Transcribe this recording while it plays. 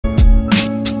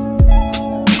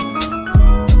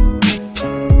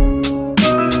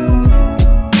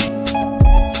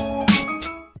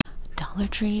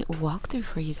Tree walkthrough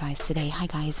for you guys today. Hi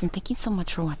guys, and thank you so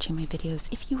much for watching my videos.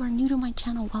 If you are new to my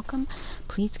channel, welcome.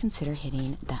 Please consider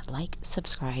hitting that like,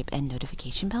 subscribe, and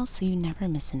notification bell so you never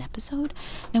miss an episode.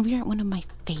 Now we are at one of my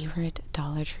favorite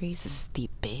Dollar Trees. This is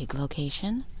the big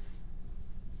location.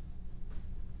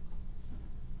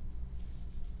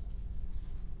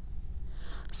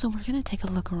 So we're going to take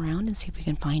a look around and see if we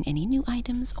can find any new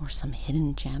items or some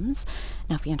hidden gems.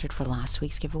 Now if you entered for last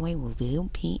week's giveaway, we will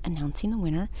be announcing the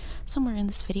winner somewhere in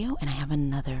this video. And I have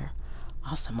another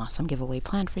awesome giveaway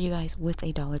planned for you guys with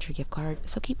a Dollar Tree gift card.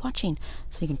 So keep watching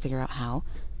so you can figure out how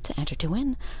to enter to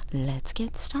win. Let's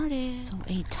get started. So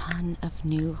a ton of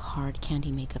new hard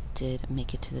candy makeup did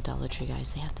make it to the Dollar Tree,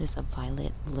 guys. They have this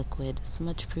violet liquid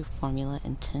smudge-proof formula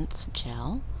intense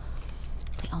gel.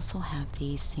 They also have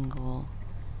these single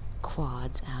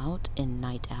quads out in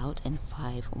Night Out in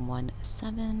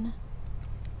 517.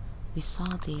 We saw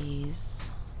these,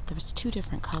 there's two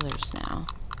different colors now.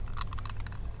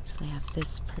 So they have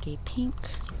this pretty pink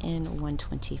in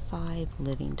 125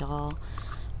 Living Doll,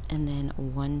 and then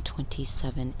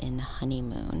 127 in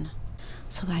Honeymoon.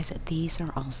 So guys, these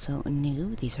are also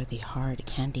new. These are the Hard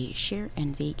Candy Sheer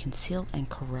Envy Conceal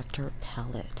and Corrector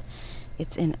Palette.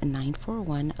 It's in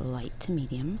 941 light to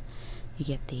medium. You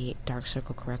get the dark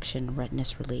circle correction,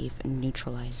 redness relief,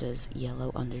 neutralizes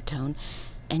yellow undertone,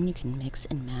 and you can mix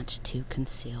and match to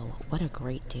conceal. What a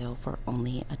great deal for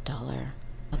only $1.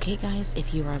 Okay guys,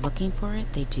 if you are looking for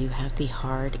it, they do have the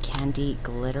Hard Candy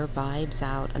Glitter Vibes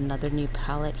out. Another new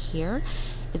palette here.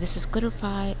 This is Glitter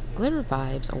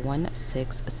Vibes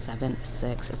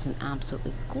 1676. It's an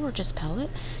absolutely gorgeous palette.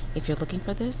 If you're looking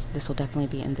for this, this will definitely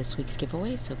be in this week's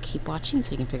giveaway, so keep watching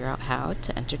so you can figure out how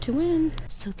to enter to win.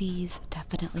 So these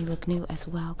definitely look new as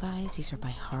well, guys. These are by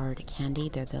Hard Candy.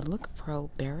 They're the Look Pro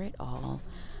Bear It All.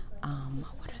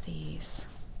 What are these?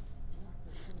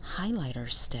 Highlighter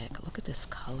stick. Look at this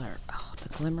color. Oh, the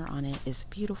glimmer on it is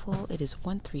beautiful. It is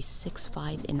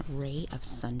 1365 in Ray of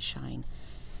Sunshine.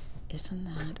 Isn't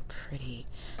that pretty?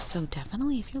 So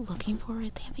definitely, if you're looking for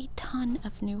it, they have a ton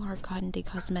of new hard candy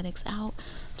cosmetics out.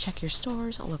 Check your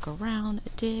stores, look around,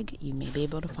 dig. You may be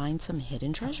able to find some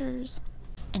hidden treasures.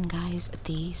 And guys,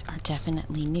 these are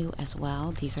definitely new as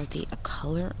well. These are the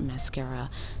Color Mascara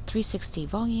 360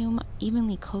 Volume,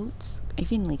 evenly coats,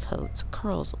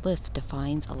 curls, lift,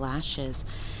 defines, lashes.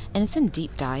 And it's in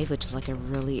Deep Dive, which is like a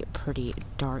really pretty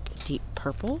dark, deep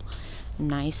purple.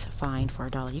 Nice find for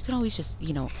 $1. You can always just,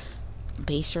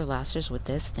 base your lashes with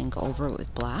this, then go over it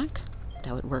with black.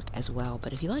 That would work as well.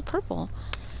 But if you like purple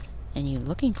and you're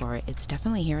looking for it, it's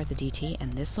definitely here at the DT,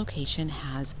 and this location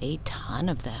has a ton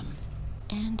of them.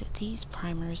 And these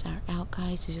primers are out,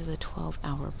 guys. These are the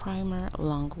 12-hour primer,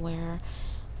 long wear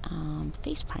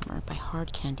face primer by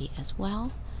Hard Candy as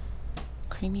well.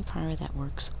 Creamy primer that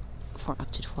works for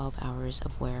up to 12 hours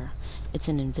of wear. It's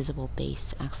an invisible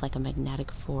base, acts like a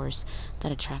magnetic force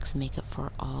that attracts makeup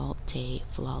for all day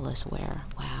flawless wear.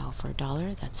 Wow, for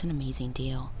 $1, that's an amazing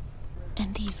deal.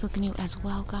 And these look new as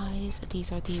well, guys.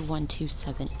 These are the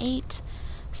 1278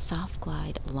 Soft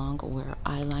Glide Long Wear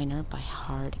Eyeliner by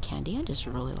Hard Candy. I just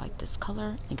really like this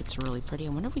color. I think it's really pretty. I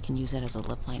wonder if we can use that as a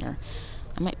lip liner.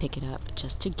 I might pick it up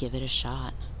just to give it a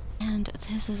shot. And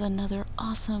this is another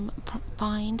awesome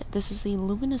find. This is the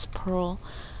Luminous Pearl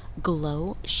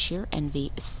Glow Sheer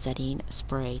Envy Setting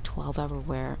Spray, 12-hour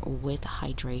wear with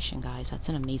hydration, guys. That's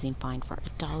an amazing find for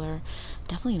 $1.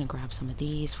 Definitely gonna grab some of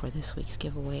these for this week's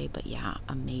giveaway, but yeah,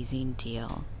 amazing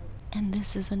deal. And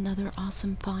this is another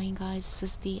awesome find, guys. This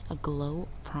is the Glow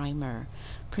Primer.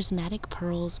 Prismatic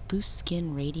Pearls boost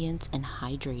skin radiance and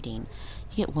hydrating.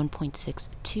 You get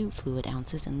 1.62 fluid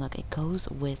ounces, and look, it goes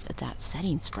with that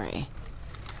setting spray.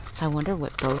 So I wonder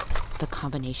what the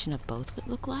combination of both would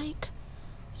look like.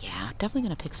 Yeah, definitely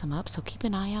gonna pick some up, so keep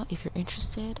an eye out if you're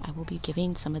interested. I will be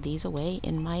giving some of these away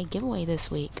in my giveaway this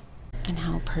week. And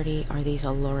how pretty are these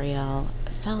L'Oreal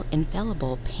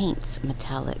Infallible Paints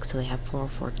Metallic. So they have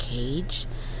 404 Cage,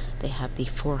 they have the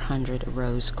 400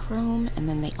 Rose Chrome, and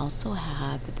then they also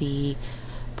have the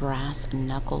Brass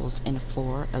Knuckles in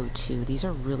 402. These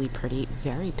are really pretty,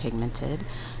 very pigmented.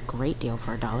 Great deal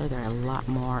for $1. There are a lot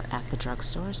more at the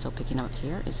drugstore, so picking up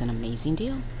here is an amazing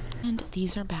deal. And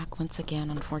these are back once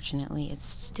again. Unfortunately, it's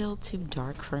still too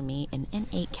dark for me. An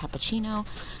N8 Cappuccino,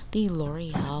 the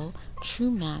L'Oreal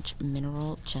True Match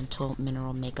Gentle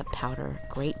Mineral Makeup Powder.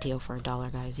 Great deal for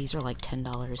 $1, guys. These are like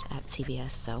 $10 at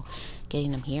CVS, so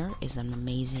getting them here is an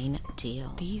amazing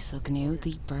deal. These look new.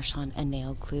 The Brush On a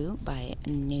Nail Glue by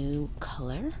New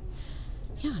Color.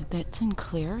 Yeah, that's in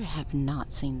clear. I have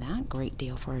not seen that. Great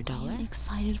deal for $1. I'm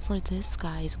excited for this,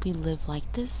 guys. We live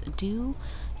like this. Do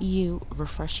you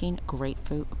refreshing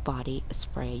grapefruit body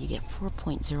spray. You get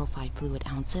 4.05 fluid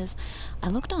ounces. I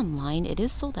looked online. It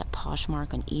is sold at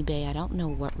Poshmark on eBay. I don't know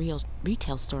what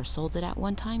retail store sold it at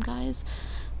one time, guys.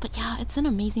 But yeah, it's an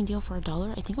amazing deal for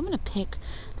 $1. I think I'm going to pick,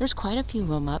 there's quite a few of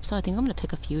them up, so I think I'm going to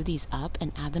pick a few of these up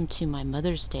and add them to my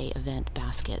Mother's Day event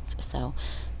baskets. So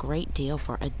great deal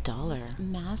for $1.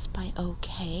 Mask by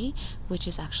OK, which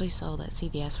is actually sold at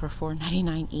CVS for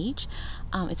 $4.99 each.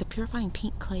 It's a purifying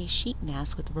pink clay sheet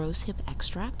mask with rosehip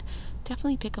extract.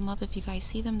 Definitely pick them up if you guys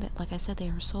see them. That, like I said, they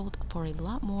are sold for a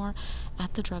lot more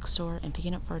at the drugstore, and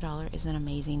picking up for $1 is an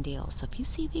amazing deal. So if you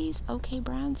see these OK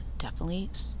brands,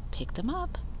 definitely pick them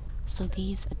up. So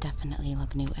these definitely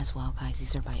look new as well, guys.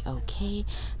 These are by OK.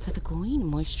 They're the glowing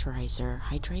moisturizer,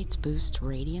 hydrates, boosts,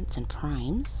 radiance, and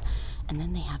primes. And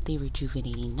then they have the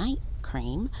rejuvenating night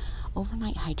cream.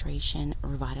 Overnight hydration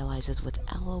revitalizes with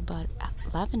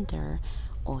lavender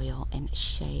oil and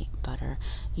shea butter.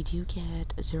 You do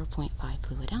get 0.5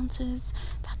 fluid ounces.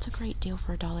 That's a great deal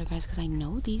for $1, guys, because I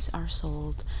know these are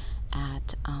sold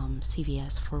at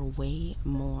CVS for way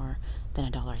more than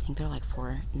 $1. I think they're like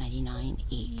 $4.99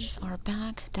 each. These are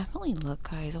back. Definitely look,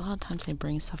 guys. A lot of times they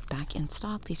bring stuff back in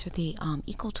stock. These are the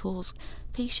Eco Tools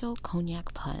Facial Cognac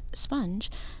Sponge.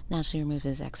 Naturally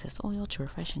removes excess oil to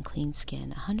refresh and clean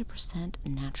skin. 100%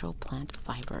 natural plant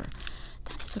fiber.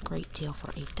 That is a great deal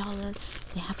for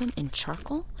 $1. They have them in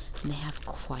charcoal, and they have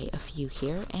quite a few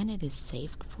here, and it is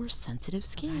safe for sensitive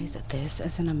skin. Guys, this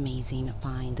is an amazing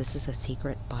find. This is a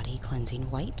Secret Body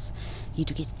Cleansing Wipes. You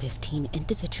do get 15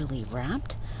 individually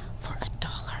wrapped for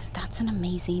 $1. That's an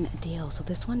amazing deal. So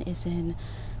this one is in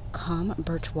Calm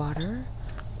Birch Water,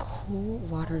 Cool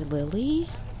Water Lily.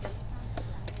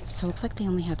 So it looks like they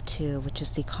only have two, which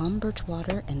is the Calm Birch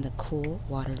Water and the Cool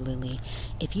Water Lily.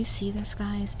 If you see this,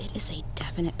 guys, it is a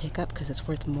definite pickup because it's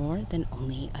worth more than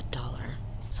only $1.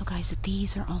 So guys,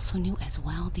 these are also new as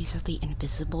well. These are the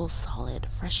Invisible Solid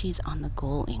Freshies on the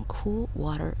Go in Cool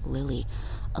Water Lily.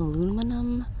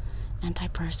 Aluminum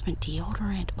antiperspirant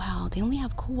deodorant. Wow, they only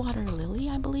have Cool Water Lily,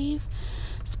 I believe.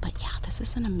 But yeah, this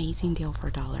is an amazing deal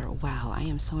for $1. Wow, I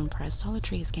am so impressed. Dollar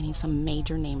Tree is getting some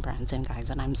major name brands in,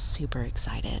 guys, and I'm super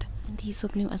excited. And these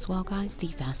look new as well, guys. The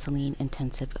Vaseline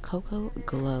Intensive Cocoa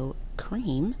Glow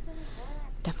Cream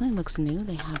definitely looks new.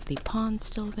 They have the Pond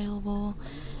still available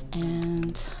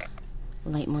and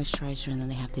light moisturizer, and then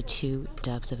they have the two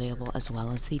Doves available as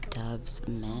well as the Doves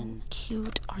Men.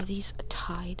 Cute are these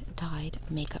tie-dyed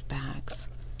makeup bags.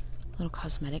 Little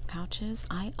cosmetic pouches.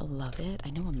 I love it.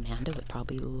 I know Amanda would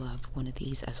probably love one of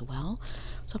these as well,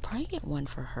 so I'll probably get one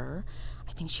for her.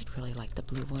 I think she'd really like the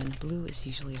blue one. Blue is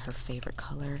usually her favorite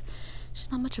color.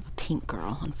 She's not much of a pink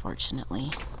girl, unfortunately.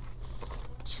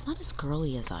 She's not as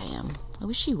girly as I am. I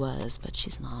wish she was, but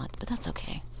she's not, but that's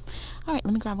okay. All right,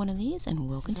 let me grab one of these and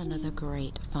we'll continue. Another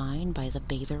great find by the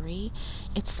Bathery.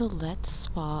 It's the Let's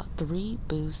Spa 3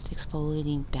 Boost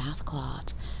Exfoliating Bath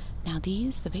Cloth. Now the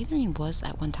Bathery was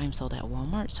at one time sold at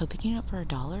Walmart, so picking it up for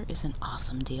 $1 is an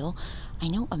awesome deal. I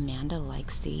know Amanda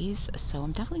likes these, so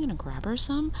I'm definitely going to grab her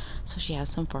some so she has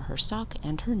some for her stock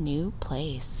and her new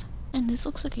place. And this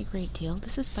looks like a great deal.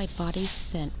 This is by Body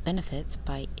Benefits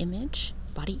by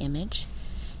Body Image.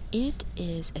 It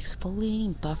is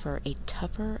exfoliating buffer, a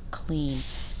tougher clean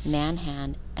man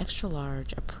hand, extra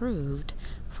large, approved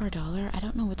for $1. I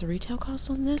don't know what the retail cost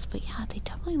on this, but yeah, they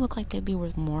definitely look like they'd be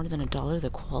worth more than $1. The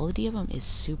quality of them is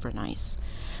super nice.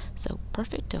 So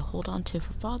perfect to hold on to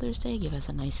for Father's Day, give us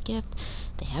a nice gift.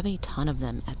 They have a ton of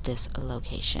them at this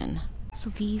location.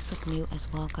 So these look new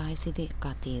as well, guys. They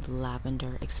got the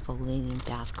lavender exfoliating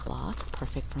bath cloth,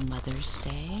 perfect for Mother's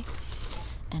Day.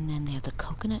 And then they have the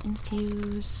coconut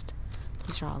infused.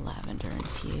 These are all lavender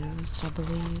infused, I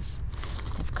believe.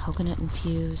 They have coconut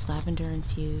infused, lavender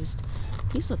infused.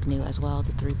 These look new as well.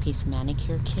 The 3-piece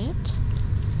manicure kit.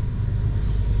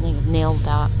 They have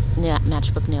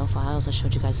matchbook nail files I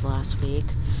showed you guys last week.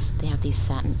 They have these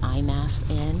satin eye masks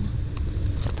in.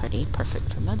 They're pretty,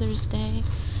 perfect for Mother's Day.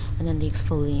 And then the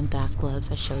exfoliating bath gloves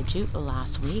I showed you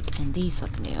last week, and these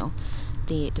look new.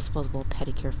 The disposable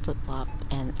pedicure flip-flop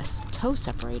and toe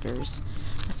separators.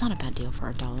 That's not a bad deal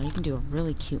for $1. You can do a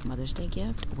really cute Mother's Day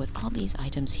gift with all these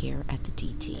items here at the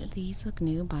DT. These look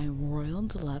new by Royal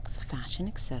Deluxe Fashion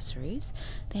Accessories.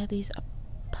 They have these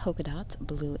polka dots,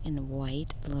 blue and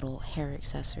white little hair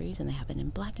accessories, and they have it in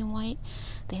black and white.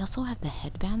 They also have the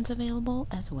headbands available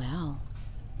as well.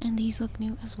 And these look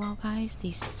new as well, guys.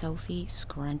 The Sophie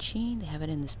scrunchie. They have it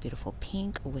in this beautiful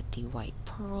pink with the white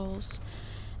pearls.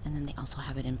 And then they also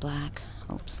have it in black.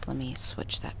 Oops, let me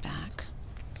switch that back.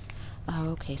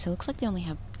 Okay, so it looks like they only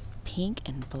have pink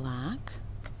and black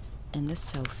in the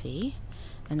Sophie.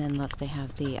 And then look, they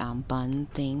have the bun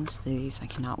things. These I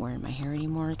cannot wear in my hair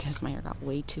anymore because my hair got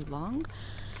way too long.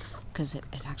 Because it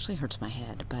actually hurts my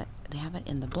head. But they have it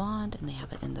in the blonde and they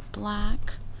have it in the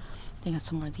black. They got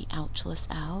some more of the ouchless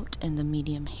out and the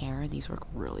medium hair. These work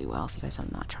really well if you guys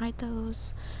have not tried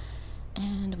those.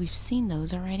 And we've seen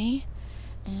those already.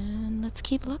 And let's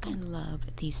keep looking. I love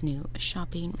these new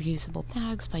shopping reusable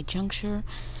bags by Juncture.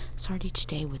 Start each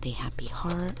day with a happy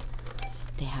heart.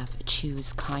 They have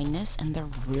Choose Kindness, and they're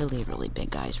really, really big,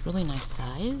 guys. Really nice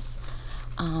size.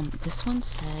 This one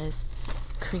says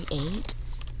Create,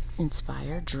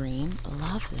 Inspire, Dream.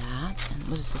 Love that. And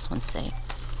what does this one say?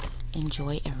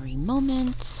 Enjoy every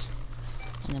moment.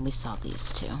 And then we saw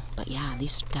these too. But yeah,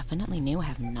 these are definitely new. I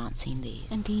have not seen these.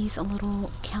 And these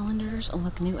little calendars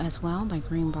look new as well by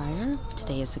Greenbrier.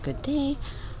 Today is a good day.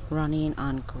 Running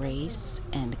on grace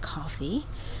and coffee.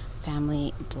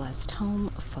 Family blessed home.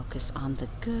 Focus on the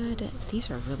good.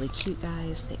 These are really cute,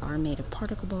 guys. They are made of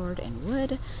particle board and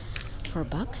wood. For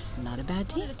 $1, not a bad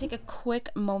deal. I'm going to take a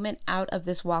quick moment out of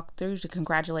this walkthrough to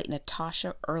congratulate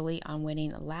Natasha Early on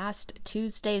winning last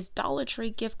Tuesday's Dollar Tree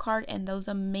gift card and those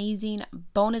amazing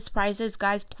bonus prizes.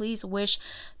 Guys, please wish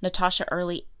Natasha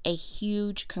Early a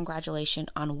huge congratulations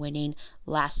on winning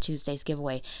last Tuesday's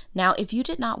giveaway. Now, if you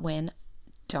did not win,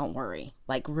 don't worry.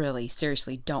 Like, really,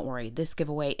 seriously, don't worry. This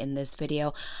giveaway in this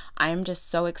video, I'm just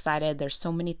so excited. There's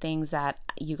so many things that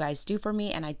you guys do for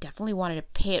me, and I definitely wanted to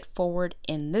pay it forward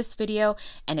in this video,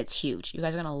 and it's huge. You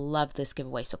guys are gonna love this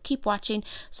giveaway, so keep watching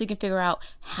so you can figure out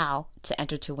how to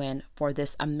enter to win for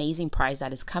this amazing prize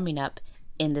that is coming up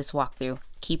in this walkthrough.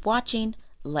 Keep watching.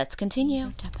 Let's continue.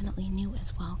 These are definitely new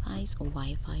as well, guys. A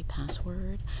Wi-Fi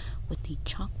password with the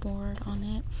chalkboard on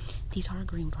it. These are a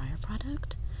Greenbrier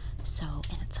product. So,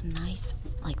 and it's a nice,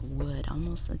 like, wood,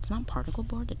 almost, it's not particle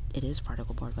board, it is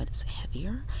particle board, but it's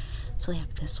heavier. So they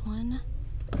have this one.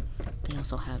 They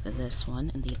also have this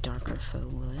one in the darker faux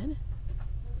wood.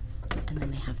 And then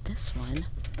they have this one,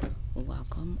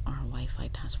 welcome, our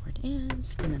Wi-Fi password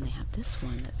is. And then they have this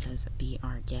one that says, be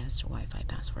our guest, Wi-Fi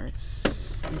password.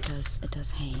 And it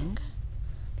does hang.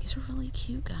 These are really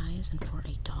cute, guys, and for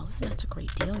 $1, that's a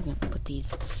great deal. You're gonna put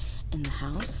these in the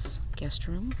house, guest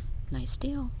room, nice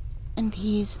deal. And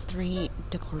these 3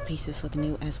 decor pieces look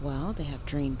new as well. They have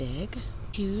Dream Big,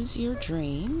 Choose Your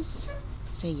Dreams,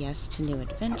 Say Yes to New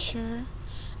Adventure,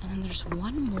 and then there's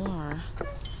one more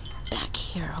back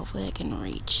here. Hopefully I can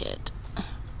reach it.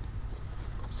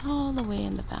 It's all the way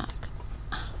in the back.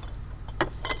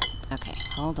 Okay,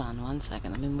 hold on one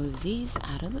second. Let me move these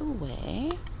out of the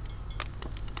way.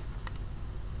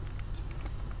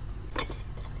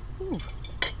 Ooh.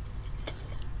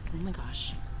 Oh my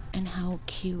gosh. And how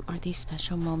cute are these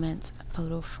special moments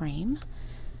photo frame?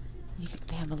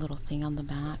 They have a little thing on the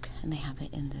back, and they have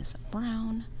it in this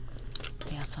brown.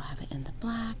 They also have it in the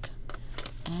black,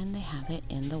 and they have it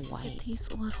in the white.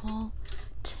 These little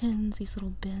tins, these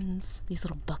little bins, these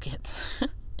little buckets.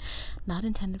 Not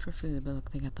intended for food, but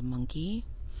look, they got the monkey.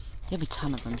 They have a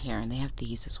ton of them here, and they have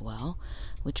these as well,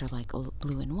 which are like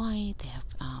blue and white. They have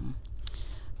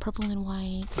purple and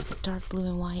white, they have a dark blue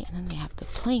and white, and then they have the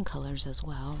plain colors as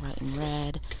well, right, and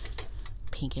red,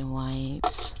 pink and white.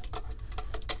 Let's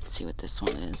see what this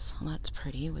one is. Well, that's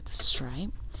pretty with the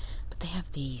stripe. But they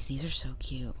have these are so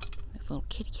cute. The little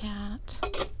kitty cat,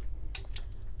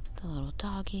 the little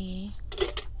doggy.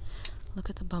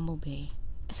 Look at the bumblebee.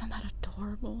 Isn't that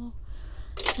adorable?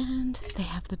 And they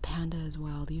have the panda as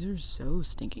well. These are so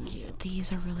stinking cute.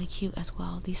 These are really cute as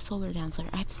well. These solar dancers.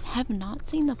 I have not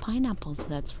seen the pineapple, so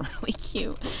that's really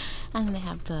cute. And then they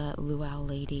have the luau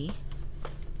lady.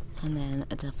 And then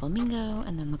the flamingo.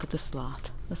 And then look at the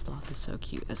sloth. The sloth is so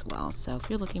cute as well. So if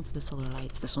you're looking for the solar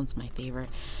lights, this one's my favorite.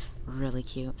 Really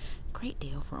cute. Great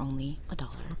deal for only $1.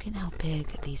 So look at how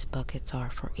big these buckets are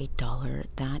for $1.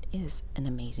 That is an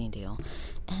amazing deal.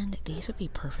 And these would be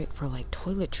perfect for like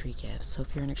toiletry gifts. So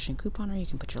if you're an extreme couponer, you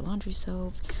can put your laundry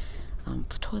soap,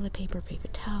 toilet paper, paper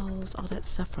towels, all that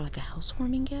stuff for like a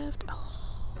housewarming gift.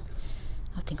 Oh,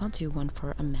 I think I'll do one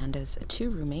for Amanda's 2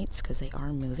 roommates because they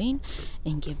are moving,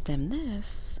 and give them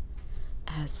this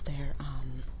as their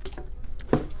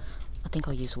I think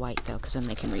I'll use white though, because then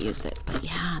they can reuse it. But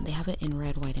yeah, they have it in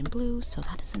red, white, and blue, so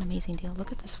that is an amazing deal.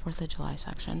 Look at this 4th of July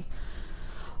section.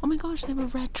 Oh my gosh, they have a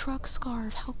red truck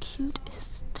scarf. How cute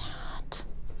is that?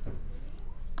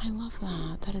 I love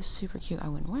that. That is super cute. I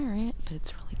wouldn't wear it, but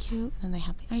it's really cute. And then they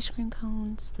have the ice cream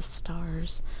cones, the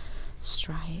stars,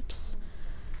 stripes.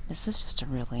 This is just a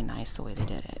really nice the way they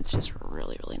did it. It's just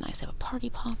really, really nice. They have party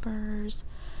poppers.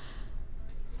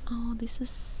 Oh, this is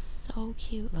so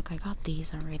cute. Look, I got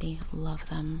these already. Love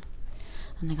them.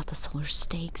 And they got the solar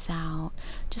stakes out.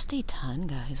 Just a ton,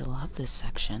 guys. I love this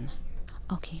section.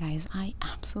 Okay, guys, I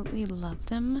absolutely love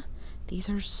them. These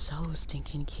are so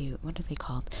stinking cute. What are they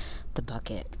called? The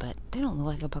bucket. But they don't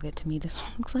look like a bucket to me. This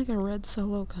one looks like a red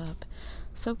Solo cup.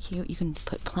 So cute. You can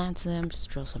put plants in them. Just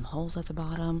drill some holes at the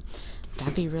bottom.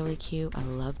 That'd be really cute. I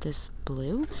love this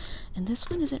blue. And this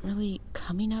one isn't really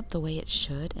coming up the way it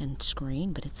should and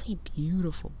screen, but it's a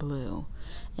beautiful blue.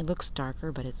 It looks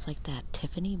darker, but it's like that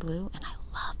Tiffany blue, and I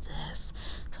love this.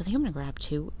 So I think I'm going to grab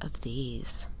 2 of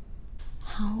these.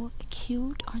 How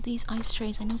cute are these ice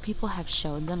trays? I know people have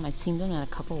showed them. I've seen them in a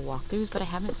couple of walkthroughs, but I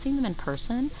haven't seen them in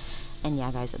person. And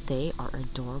yeah, guys, they are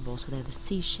adorable. So they have the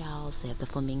seashells, they have the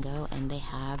flamingo, and they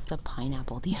have the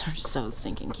pineapple. These are so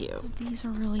stinking cute. So these are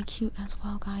really cute as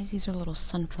well, guys. These are little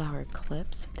sunflower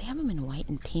clips. They have them in white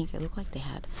and pink. It looked like they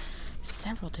had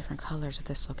several different colors at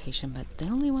this location, but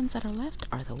the only ones that are left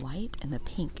are the white, and the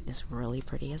pink is really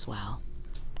pretty as well.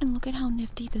 And look at how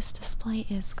nifty this display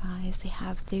is, guys. They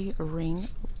have the ring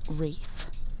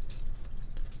wreath.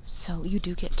 So you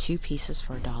do get 2 pieces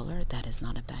for $1. That is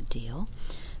not a bad deal.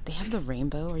 They have the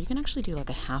rainbow, or you can actually do like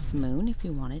a half moon if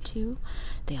you wanted to.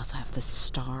 They also have the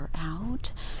star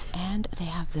out, and they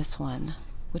have this one,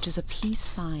 which is a peace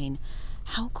sign.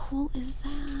 How cool is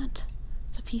that?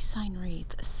 It's a peace sign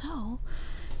wreath. So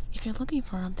if you're looking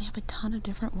for them, they have a ton of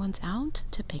different ones out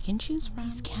to pick and choose from.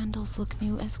 These candles look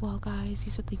new as well, guys.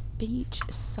 These are the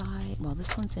beachside, well,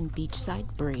 this one's in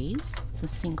Beachside Breeze. It's a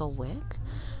single wick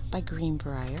by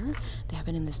Greenbrier. They have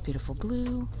it in this beautiful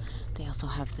blue. They also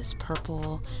have this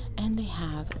purple, and they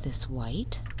have this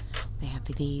white. They have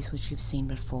these, which you've seen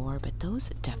before, but those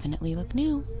definitely look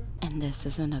new. And this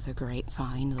is another great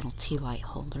find, little tea light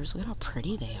holders. Look at how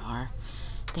pretty they are.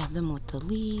 They have them with the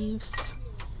leaves.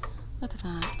 Look at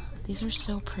that. These are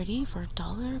so pretty for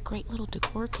 $1. Great little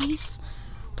decor piece.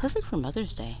 Perfect for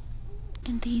Mother's Day.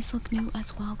 And these look new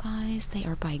as well, guys. They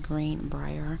are by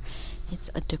Greenbrier. It's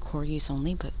a decor use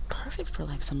only, but perfect for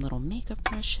like some little makeup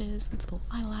brushes, little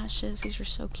eyelashes. These are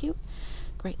so cute.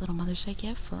 Great little Mother's Day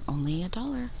gift for only $1.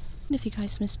 And if you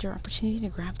guys missed your opportunity to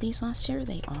grab these last year,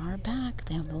 they are back.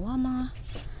 They have the llama,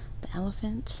 the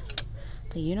elephant,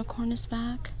 the unicorn is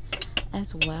back,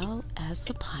 as well as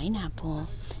the pineapple.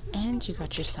 And you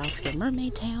got yourself your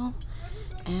mermaid tail.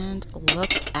 And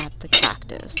look at the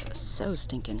cactus. So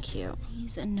stinking cute.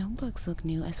 These notebooks look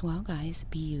new as well, guys.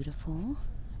 Beautiful.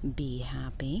 Be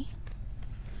happy.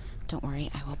 Don't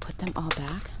worry, I will put them all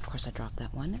back. Of course, I dropped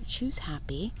that one. Choose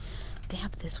happy. They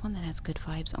have this one that has good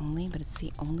vibes only, but it's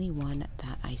the only one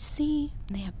that I see.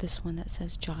 They have this one that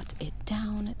says jot it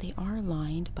down. They are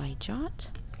lined by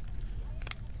Jot.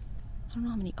 I don't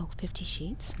know how many, 50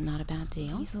 sheets, not a bad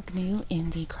deal. These look new in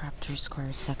the Crafter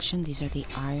Square section. These are the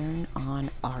iron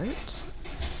on art.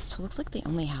 So it looks like they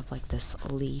only have like this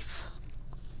leaf,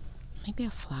 maybe a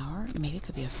flower, maybe it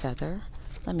could be a feather.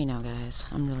 Let me know, guys.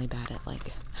 I'm really bad at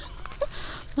like,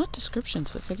 not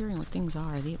descriptions, but figuring what things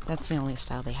are. That's the only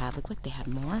style they had. Looked like they had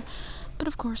more, but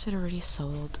of course it already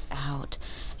sold out.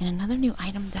 And another new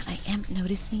item that I am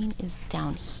noticing is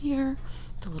down here,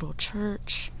 the little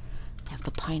church. Have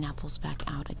the pineapples back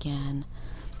out again,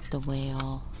 the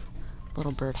whale,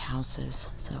 little bird houses.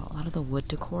 So a lot of the wood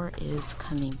decor is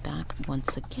coming back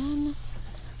once again.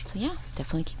 So yeah,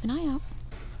 definitely keep an eye out.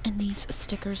 And these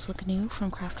stickers look new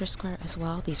from Crafter Square as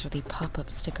well. These are the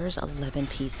pop-up stickers, 11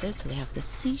 pieces. So they have the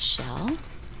seashell.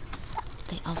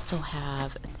 They also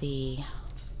have the,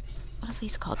 what are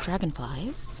these called?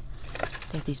 Dragonflies.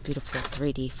 They have these beautiful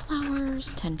 3D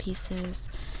flowers, 10 pieces.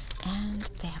 And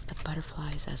they have the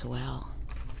butterflies as well.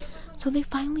 So they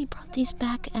finally brought these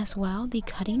back as well, the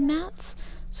cutting mats.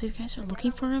 So if you guys are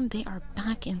looking for them, they are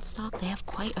back in stock. They have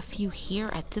quite a few here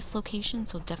at this location,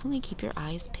 so definitely keep your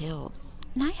eyes peeled.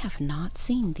 And I have not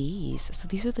seen these. So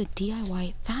these are the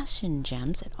DIY fashion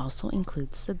gems. It also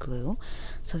includes the glue.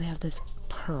 So they have this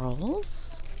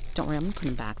pearls. Don't worry, I'm gonna put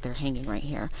them back. They're hanging right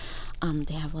here.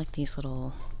 They have like these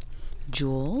little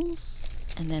jewels.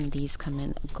 And then these come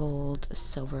in gold,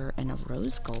 silver, and a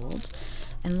rose gold.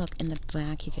 And look, in the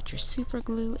back you get your super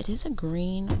glue. It is a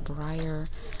Greenbrier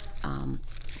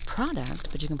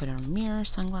product, but you can put it on a mirror,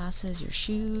 sunglasses, your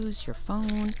shoes, your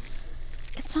phone.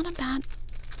 It's not a bad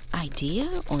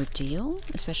idea or deal,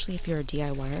 especially if you're a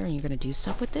DIYer and you're going to do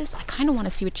stuff with this. I kind of want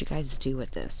to see what you guys do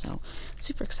with this. So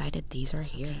super excited these are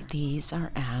here. Okay, these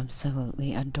are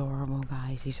absolutely adorable,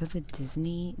 guys. These are the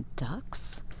Disney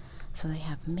ducks. So they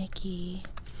have Mickey,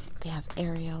 they have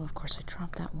Ariel, of course I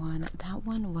dropped that one. That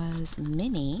one was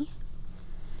Minnie.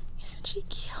 Isn't she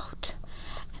cute?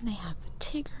 And they have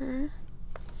Tigger,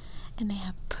 and they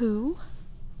have Pooh,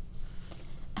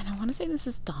 And I want to say this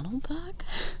is Donald Duck.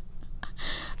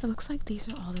 It looks like these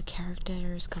are all the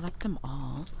characters. Collect them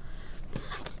all.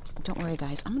 Don't worry,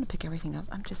 guys. I'm going to pick everything up.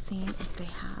 I'm just seeing if they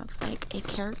have, like, a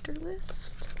character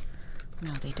list.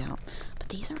 No, they don't. But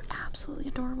these are absolutely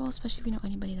adorable, especially if you know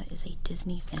anybody that is a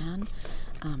Disney fan.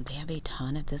 They have a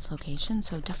ton at this location,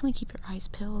 so definitely keep your eyes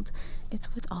peeled.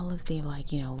 It's with all of the,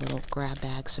 like, you know, little grab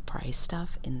bag surprise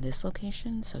stuff in this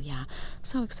location. So, yeah,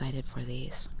 so excited for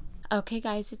these. Okay,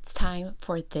 guys, it's time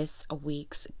for this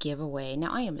week's giveaway.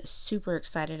 Now, I am super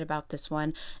excited about this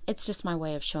one. It's just my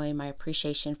way of showing my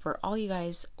appreciation for all you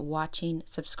guys watching,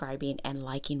 subscribing, and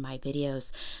liking my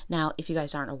videos. Now, if you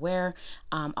guys aren't aware,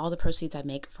 all the proceeds I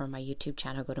make from my YouTube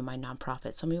channel go to my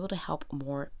nonprofit, so I'm able to help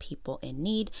more people in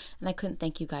need, and I couldn't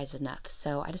thank you guys enough.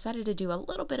 So I decided to do a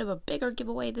little bit of a bigger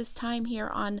giveaway this time here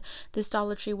on this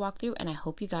Dollar Tree walkthrough, and I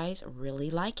hope you guys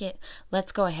really like it.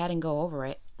 Let's go ahead and go over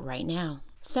it right now.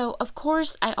 So, of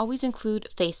course, I always include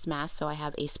face masks. So I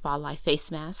have a Spa Life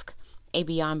face mask, a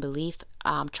Beyond Belief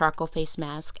charcoal face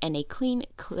mask, and a clean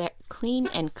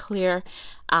and clear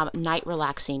night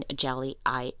relaxing jelly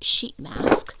eye sheet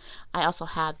mask. I also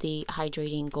have the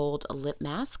hydrating gold lip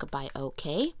mask by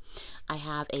OK. I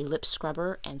have a lip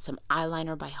scrubber and some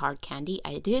eyeliner by Hard Candy.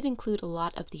 I did include a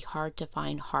lot of the hard to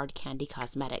find Hard Candy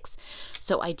cosmetics.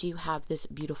 So I do have this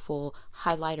beautiful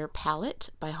highlighter palette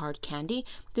by Hard Candy.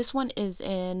 This one is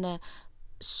in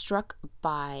Struck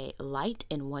by Light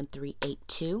in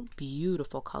 1382.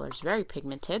 Beautiful colors, very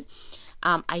pigmented.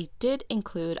 I did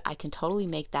include, I can totally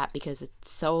make that because it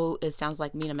sounds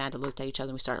like me and Amanda looked at each other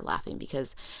and we started laughing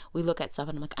because we look at stuff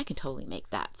and I'm like, I can totally make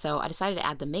that. So I decided to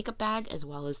add the makeup bag as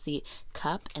well as the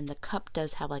cup, and the cup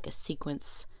does have like a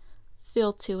sequence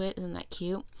feel to it. Isn't that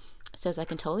cute? It says I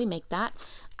can totally make that.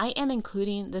 I am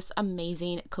including this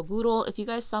amazing caboodle. If you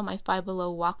guys saw my Five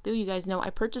Below walkthrough, you guys know I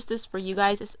purchased this for you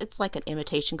guys. It's like an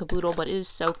imitation caboodle, but it is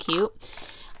so cute.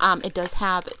 It does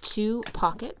have 2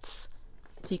 pockets,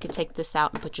 so you can take this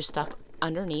out and put your stuff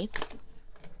underneath.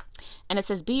 And it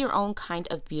says, be your own kind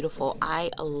of beautiful.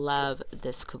 I love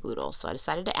this caboodle, so I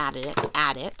decided to add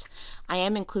it. I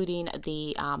am including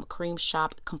the Cream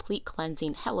Shop Complete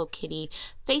Cleansing Hello Kitty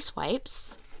face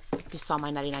wipes. If you saw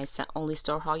my 99-cent only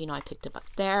store haul, you know I picked it up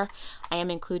there. I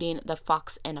am including the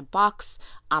Fox in a Box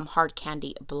Hard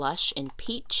Candy Blush in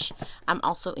Peach. I'm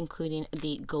also including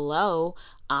the Glow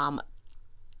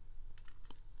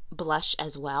blush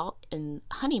as well in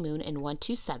Honeymoon in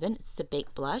 127. It's the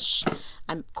baked blush.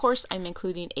 Of course, I'm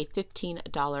including a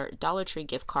 $15 Dollar Tree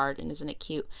gift card, and isn't it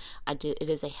cute? It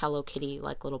is a Hello Kitty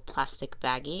like little plastic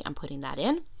baggie. I'm putting that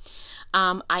in.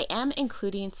 I am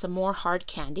including some more hard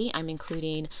candy. I'm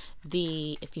including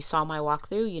the, if you saw my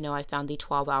walkthrough, you know I found the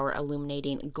 12-hour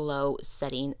illuminating glow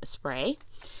setting spray.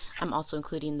 I'm also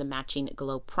including the matching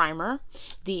glow primer,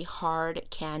 the Hard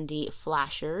Candy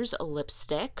Flashers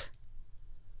lipstick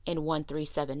in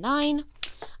 1379.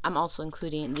 I'm also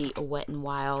including the Wet n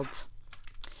Wild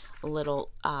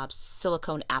little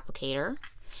silicone applicator.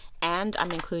 And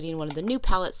I'm including one of the new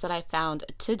palettes that I found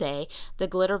today, the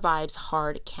Glitter Vibes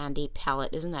Hard Candy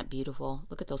palette. Isn't that beautiful?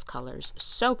 Look at those colors.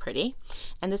 So pretty.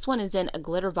 And this one is in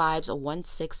Glitter Vibes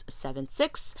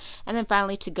 1676. And then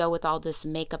finally, to go with all this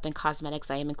makeup and cosmetics,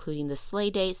 I am including the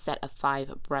Slay Day set of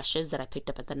 5 brushes that I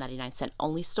picked up at the 99-cent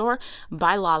only store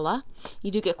by Lala. You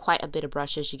do get quite a bit of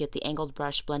brushes. You get the angled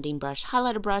brush, blending brush,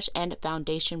 highlighter brush, and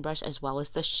foundation brush, as well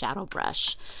as the shadow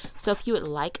brush. So if you would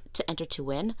like to enter to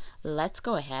win, let's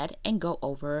go ahead and go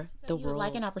over the rules. If you would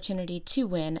like an opportunity to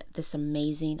win this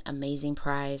amazing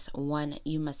prize, 1,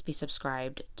 you must be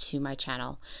subscribed to my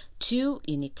channel. 2,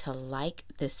 you need to like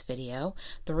this video.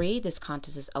 3, this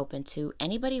contest is open to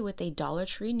anybody with a Dollar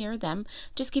Tree near them.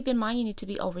 Just keep in mind you need to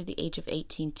be over the age of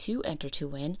 18 to enter to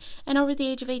win, and over the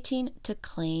age of 18 to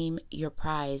claim your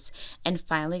prize. And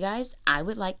finally, guys, I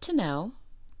would like to know,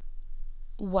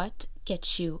 what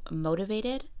gets you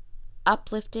motivated,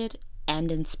 uplifted,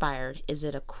 and inspired? Is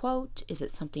it a quote? Is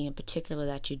it something in particular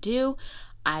that you do?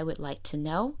 I would like to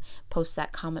know. Post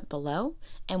that comment below,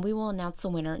 and we will announce the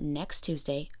winner next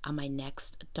Tuesday on my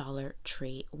next Dollar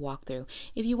Tree walkthrough.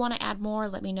 If you want to add more,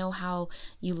 let me know how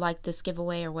you like this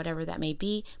giveaway or whatever that may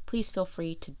be. Please feel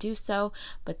free to do so.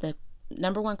 But the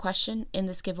number 1 question in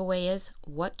this giveaway is,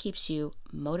 what keeps you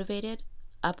motivated,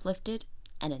 uplifted,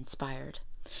 and inspired?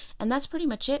 And that's pretty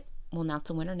much it. We'll announce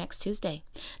the winner next Tuesday.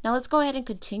 Now let's go ahead and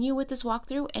continue with this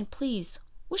walkthrough, and please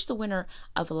wish the winner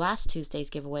of last Tuesday's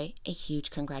giveaway a huge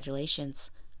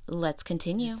congratulations. Let's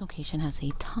continue. This location has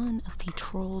a ton of the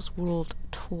Trolls World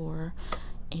Tour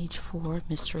Age 4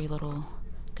 mystery little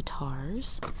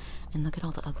guitars. And look at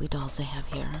all the ugly dolls they have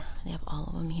here. They have all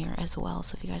of them here as well.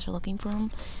 So if you guys are looking for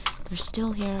them, they're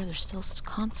still here. They're still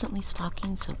constantly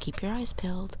stocking, so keep your eyes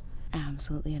peeled.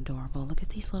 Absolutely adorable. Look at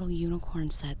these little unicorn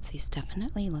sets. These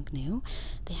definitely look new.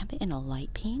 They have it in a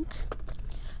light pink.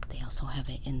 They also have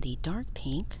it in the dark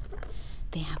pink.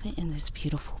 They have it in this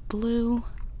beautiful blue.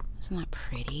 Isn't that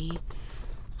pretty?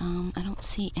 I don't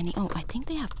see any. Oh, I think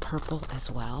they have purple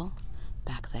as well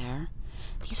back there.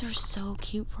 These are so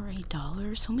cute for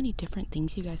 $1. So many different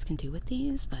things you guys can do with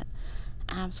these, but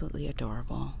absolutely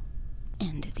adorable.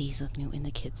 And these look new in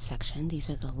the kids section. These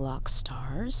are the Lock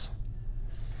Stars.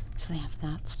 So they have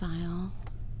that style.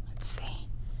 Let's see.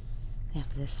 They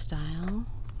have this style.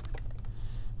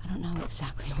 I don't know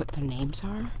exactly what their names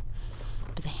are,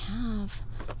 but they have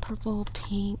purple,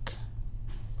 pink.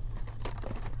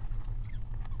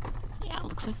 Yeah, it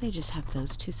looks like they just have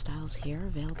those two styles here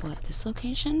available at this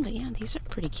location. But yeah, these are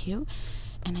pretty cute.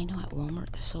 And I know at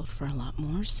Walmart they're sold for a lot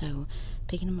more, so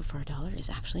picking them up for $1 is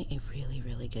actually a really,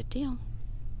 really good deal.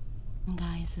 And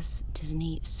guys, this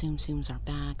Disney Tsum Tsums are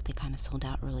back. They kind of sold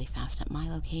out really fast at my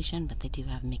location, but they do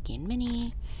have Mickey and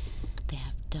Minnie. They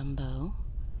have Dumbo.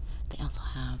 They also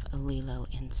have a Lilo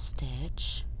and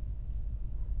Stitch.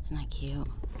 Isn't that cute?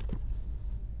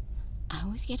 I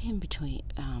always get him between,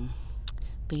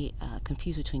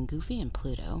 confused between Goofy and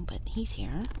Pluto, but he's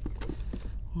here.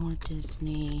 More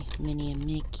Disney, Minnie and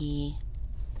Mickey.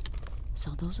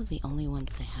 So those are the only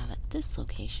ones they have at this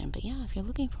location. But yeah, if you're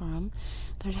looking for them,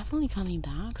 they're definitely coming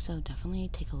back. So definitely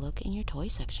take a look in your toy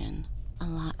section. A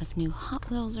lot of new Hot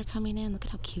Wheels are coming in. Look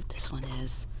at how cute this one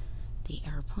is. The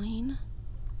airplane.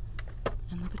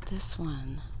 And look at this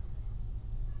one.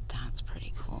 That's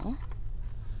pretty cool.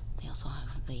 They also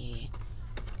have the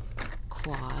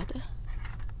quad.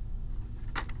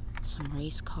 Some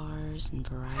race cars and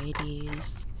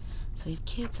varieties. So if you have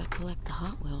kids that collect the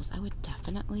Hot Wheels, I would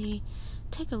definitely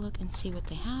take a look and see what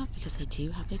they have, because they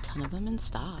do have a ton of them in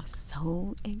stock.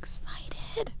 So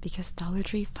excited because Dollar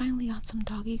Tree finally got some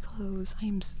doggy clothes.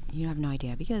 You have no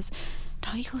idea, because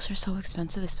doggy clothes are so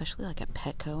expensive, especially like at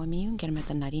Petco. I mean, you can get them at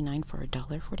the 99 for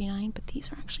 $1.49, but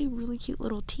these are actually really cute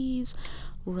little tees.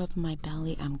 Rub my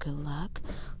belly, I'm good luck.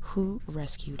 Who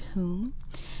rescued whom?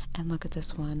 And look at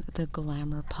this one, the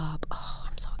Glamour Pop. Oh,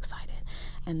 I'm so excited.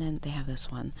 And then they have this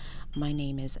one. My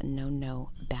name is No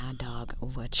Bad Dog.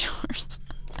 What's yours?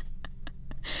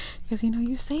 Because, you know,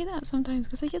 you say that sometimes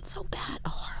because they get so bad. Oh,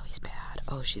 Harley's bad.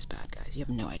 Oh, she's bad, guys. You have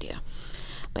no idea.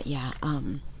 But yeah,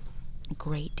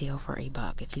 great deal for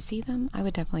 $1. If you see them, I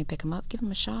would definitely pick them up. Give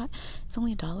them a shot. It's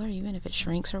only $1. Even if it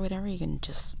shrinks or whatever, you can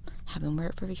just have them wear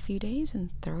it for a few days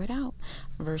and throw it out.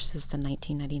 Versus the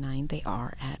 $19.99 they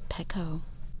are at Petco.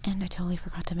 And I totally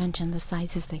forgot to mention the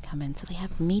sizes they come in. So they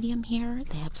have medium here,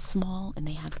 they have small, and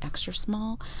they have extra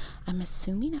small. I'm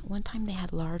assuming at one time they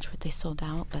had large, but they sold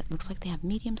out, but it looks like they have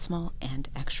medium, small, and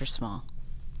extra small.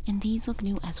 And these look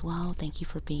new as well. Thank you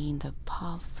for being the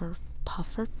perfect.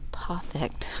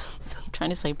 I'm trying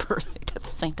to say perfect at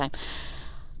the same time.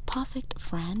 Perfect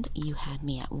friend. You had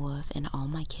me at Woof, and all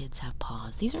my kids have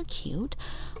paws. These are cute.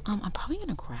 I'm probably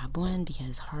gonna grab one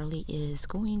because Harley is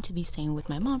going to be staying with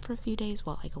my mom for a few days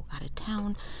while I go out of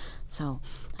town. So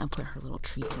I'll put her little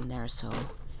treats in there. So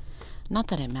not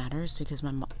that it matters, because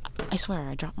my mom, I swear,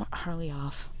 I dropped Harley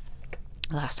off.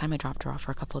 Last time I dropped her off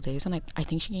for a couple of days, and I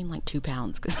think she gained like 2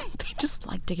 pounds because they just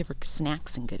like to give her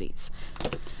snacks and goodies.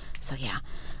 So yeah,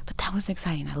 but that was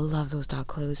exciting. I love those dog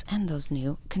clothes and those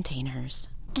new containers.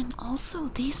 And also,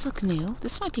 these look new.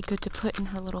 This might be good to put in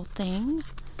her little thing.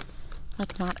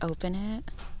 Like, not open it.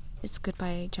 It's good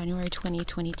by January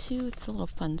 2022. It's a little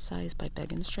fun size by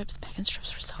Beg & Strips. Beg &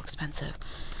 Strips are so expensive.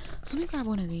 So let me grab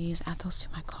one of these, add those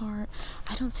to my cart.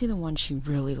 I don't see the one she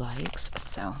really likes,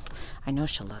 so I know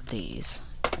she'll love these.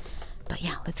 But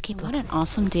yeah, let's keep looking. What an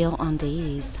awesome deal on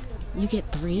these. You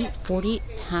get 3 40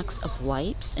 packs of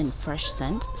wipes in fresh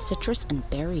scent, citrus and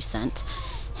berry scent.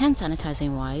 Hand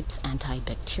sanitizing wipes,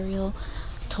 antibacterial,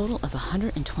 total of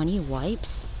 120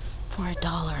 wipes for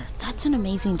 $1. That's an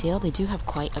amazing deal. They do have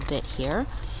quite a bit here.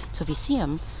 So if you see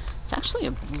them, it's actually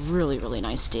a really, really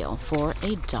nice deal for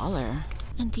 $1.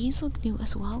 And these look new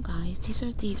as well, guys. These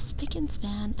are the Spick and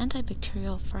Span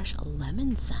antibacterial fresh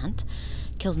lemon scent.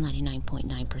 Kills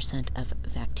 99.9% of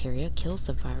bacteria, kills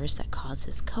the virus that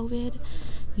causes COVID.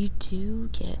 You do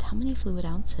get, how many fluid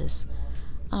ounces?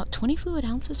 20 fluid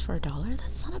ounces for $1.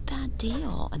 That's not a bad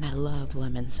deal. And I love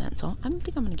lemon scent, so I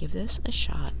think I'm going to give this a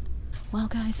shot. Well,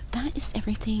 guys, that is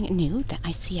everything new that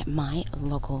I see at my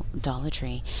local Dollar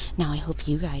Tree. Now, I hope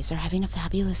you guys are having a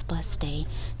fabulous, blessed day.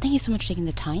 Thank you so much for taking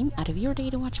the time out of your day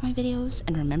to watch my videos.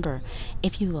 And remember,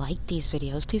 if you like these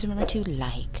videos, please remember to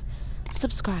like,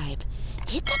 subscribe,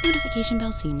 hit that notification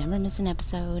bell so you never miss an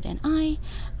episode, and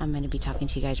I'm going to be talking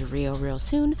to you guys real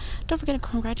soon. Don't forget to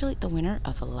congratulate the winner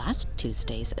of last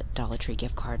Tuesday's Dollar Tree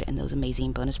gift card and those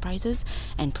amazing bonus prizes,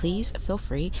 and please feel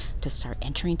free to start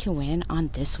entering to win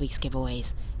on this week's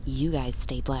giveaways. You guys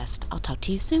stay blessed. I'll talk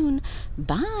to you soon.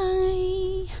 Bye!